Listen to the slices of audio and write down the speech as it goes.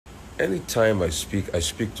anytime I speak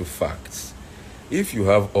to facts. If you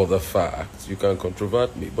have other facts, you can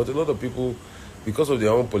controvert me. But a lot of people, because of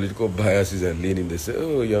their own political biases and leaning, they say,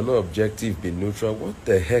 oh, you're not objective, be neutral. What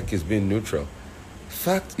the heck is being neutral?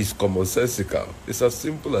 Fact is commonsensical. It's as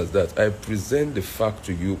simple as that. I present the fact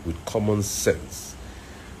to you with common sense.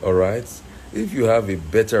 All right? If you have a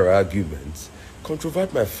better argument,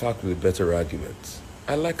 controvert my fact with a better argument.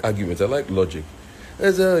 I like arguments. I like logic.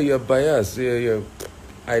 As you're biased.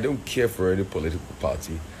 I don't care for any political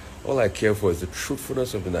party. All I care for is the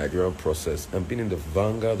truthfulness of the Nigerian process and being in the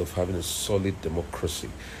vanguard of having a solid democracy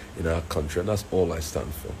in our country. And that's all I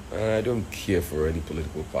stand for. And I don't care for any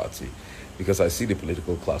political party because I see the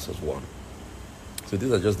political class as one. So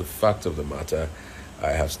these are just the facts of the matter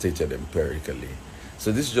I have stated empirically.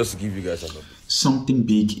 So this is just to give you guys another. Something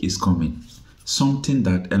big is coming. Something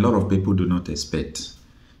that a lot of people do not expect.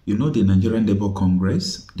 You know, the Nigerian Labour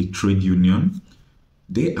Congress, the trade union,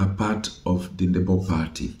 they are part of the Labour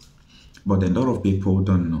Party. But a lot of people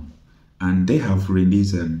don't know. And they have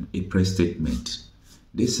released a press statement.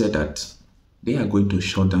 They said that they are going to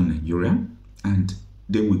shut down Nigeria and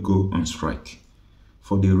they will go on strike.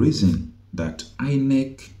 For the reason that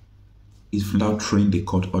INEC is flouting the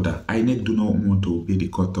court order. INEC do not want to obey the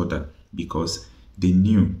court order because they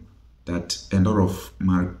knew that a lot of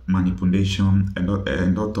manipulation and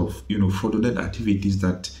a lot of fraudulent activities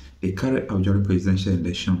that they carry out during presidential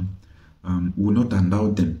election will not allow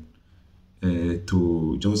them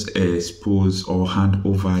to just expose or hand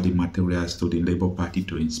over the materials to the Labour Party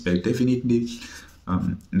to inspect. Definitely,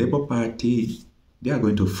 Labour Party, they are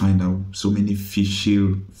going to find out so many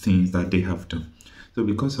fishy things that they have done. So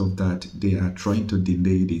because of that, they are trying to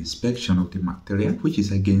delay the inspection of the material, which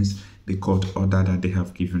is against the court order that they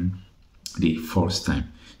have given the first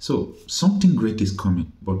time. So something great is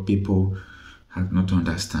coming, but people have not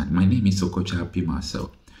understand. My name is Okocha Happy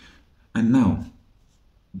Marcel. And now,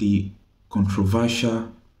 the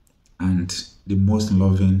controversial and the most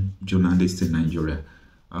loving journalist in Nigeria,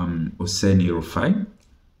 Oseni Rufai,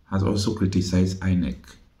 has also criticized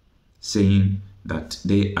INEC, saying that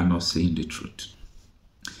they are not saying the truth.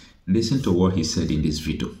 Listen to what he said in this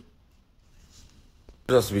video.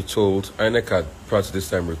 Just to be told, INEC had prior to this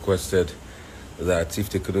time requested that if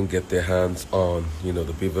they couldn't get their hands on,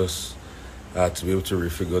 the Beavers to be able to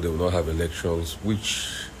refigure, they will not have elections, which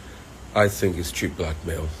I think is cheap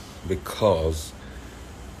blackmail, because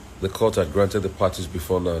the court had granted the parties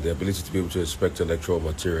before now the ability to be able to inspect electoral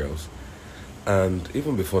materials. And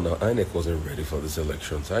even before now, INEC wasn't ready for these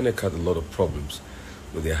elections. INEC had a lot of problems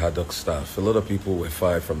with their ad hoc staff. A lot of people were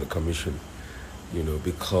fired from the commission,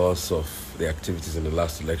 because of the activities in the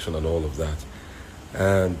last election and all of that.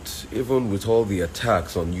 And even with all the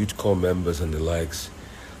attacks on youth corps members and the likes,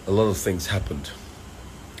 a lot of things happened,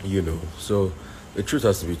 So the truth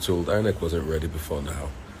has to be told, INEC wasn't ready before now.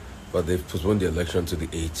 But they've postponed the election to the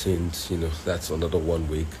 18th, that's another 1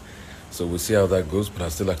 week. So we'll see how that goes, but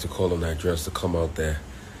I'd still like to call on Nigerians to come out there,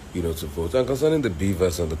 to vote. And concerning the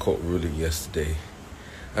Beavers and the court ruling yesterday,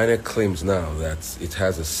 INEC claims now that it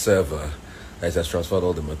has a server that it has transferred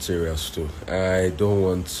all the materials to. I don't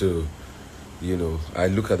want to, I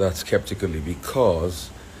look at that skeptically, because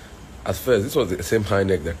at first, this was the same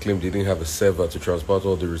INEC that claimed they didn't have a server to transport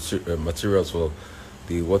all the materials for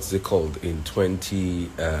the, what's it called, in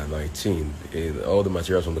 2019, all the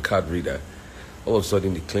materials from the card reader. All of a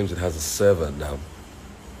sudden, it claims it has a server now.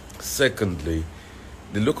 Secondly,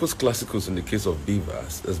 the locus classicus in the case of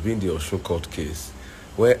Beavers has been the Osun court case,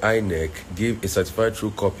 where INEC gave a certified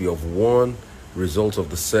true copy of one result of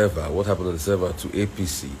the server, what happened on the server, to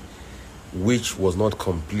APC, which was not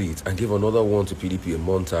complete, and gave another one to PDP a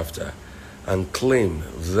month after, and claimed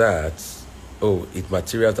that,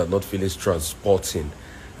 materials are not finished transporting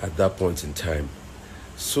at that point in time.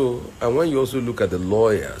 So, and when you also look at the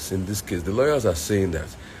lawyers in this case, the lawyers are saying that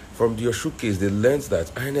from the Oshu case, they learned that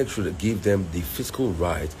INEC should give them the physical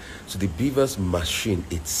right to the Beavers machine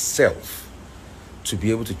itself to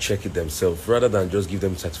be able to check it themselves, rather than just give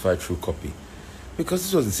them a certified true copy. Because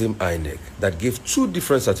this was the same INEC that gave two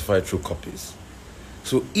different certified true copies.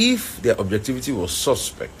 So if their objectivity was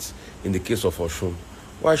suspect in the case of Osun,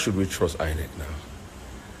 why should we trust INEC now?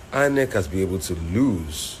 INEC has been able to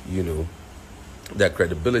lose, their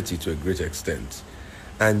credibility to a great extent.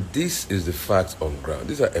 And this is the facts on ground.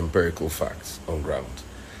 These are empirical facts on ground.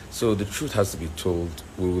 So the truth has to be told.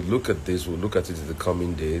 We will look at this, we'll look at it in the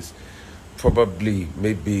coming days. Probably,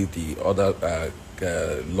 maybe the other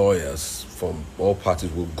lawyers from all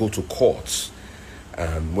parties will go to courts.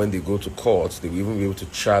 And when they go to courts, they will even be able to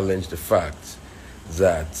challenge the fact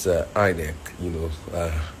that INEC,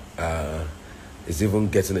 is even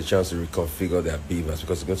getting a chance to reconfigure their beavers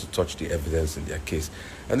because it's going to touch the evidence in their case.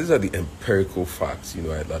 And these are the empirical facts,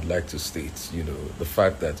 I'd like to state, the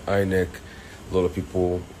fact that INEC, a lot of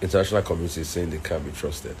people, international community is saying they can't be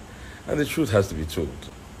trusted. And the truth has to be told.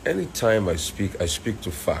 Anytime I speak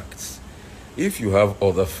to facts. If you have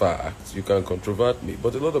other facts, you can controvert me.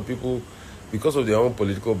 But a lot of people, because of their own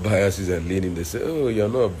political biases and leaning, they say, oh, you're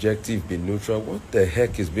not objective, be neutral. What the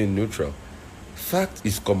heck is being neutral? Fact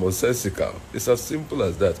is commonsensical. It's as simple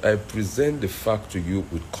as that. I present the fact to you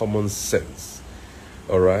with common sense.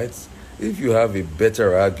 All right? If you have a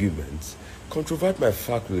better argument, controvert my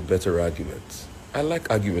fact with a better argument. I like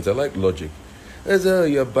arguments. I like logic.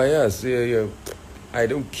 You're biased. I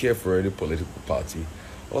don't care for any political party.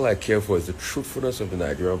 All I care for is the truthfulness of the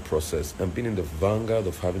Nigerian process and being in the vanguard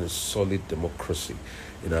of having a solid democracy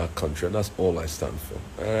in our country. And that's all I stand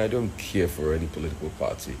for. And I don't care for any political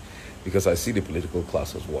party because I see the political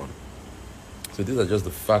class as one. So these are just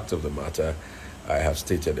the facts of the matter I have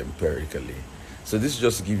stated empirically. So this is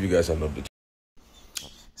just to give you guys an update.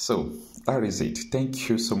 So that is it. Thank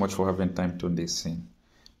you so much for having time to listen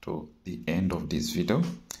to the end of this video.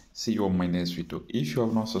 See you on my next video. If you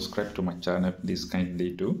have not subscribed to my channel, please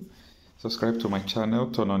kindly do. Subscribe to my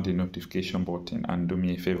channel, turn on the notification button, and do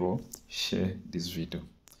me a favor, share this video.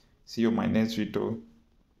 See you on my next video.